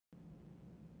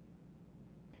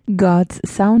God's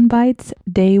Soundbites,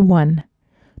 Day 1.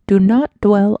 Do not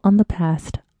dwell on the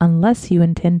past unless you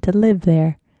intend to live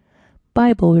there.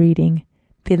 Bible reading,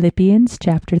 Philippians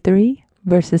chapter 3,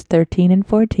 verses 13 and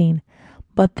 14.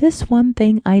 But this one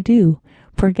thing I do,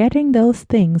 forgetting those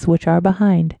things which are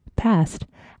behind, past,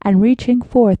 and reaching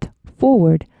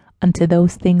forward unto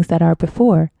those things that are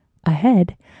before,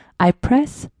 ahead, I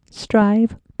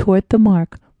strive toward the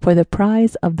mark for the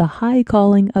prize of the high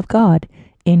calling of God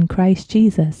in Christ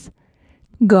Jesus.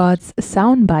 God's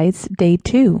Soundbites, Day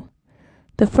 2.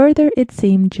 The further it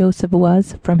seemed Joseph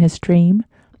was from his dream,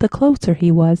 the closer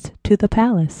he was to the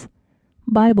palace.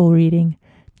 Bible reading,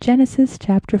 Genesis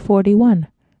chapter 41,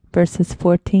 verses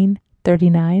 14,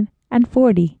 39, and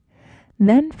 40.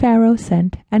 Then Pharaoh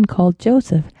sent and called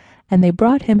Joseph, and they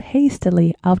brought him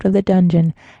hastily out of the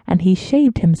dungeon, and he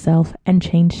shaved himself and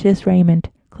changed his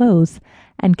clothes,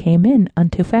 and came in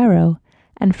unto Pharaoh.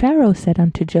 And Pharaoh said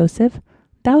unto Joseph,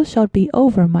 Thou shalt be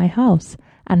over my house,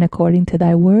 and according to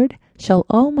thy word shall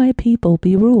all my people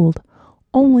be ruled.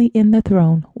 Only in the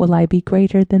throne will I be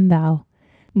greater than thou.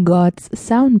 God's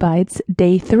Soundbites,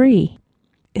 Day 3.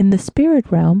 In the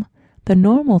spirit realm, the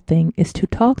normal thing is to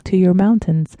talk to your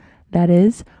mountains, that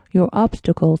is, your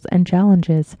obstacles and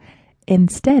challenges,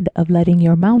 instead of letting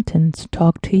your mountains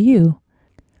talk to you.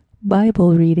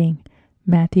 Bible reading,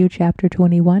 Matthew chapter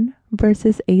 21,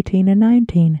 verses 18 and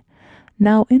 19.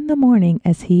 Now in the morning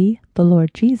as he, the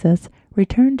Lord Jesus,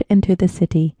 returned into the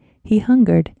city, he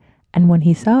hungered, and when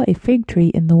he saw a fig tree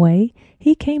in the way,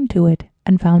 he came to it,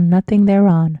 and found nothing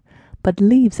thereon, but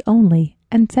leaves only,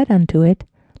 and said unto it,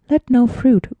 Let no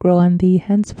fruit grow on thee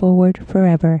henceforward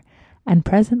forever. And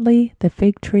presently the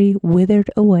fig tree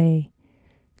withered away.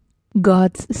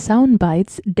 God's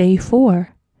Soundbites, Day 4.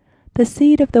 The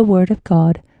seed of the Word of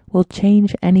God will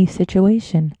change any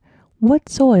situation. What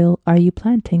soil are you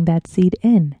planting that seed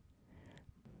in?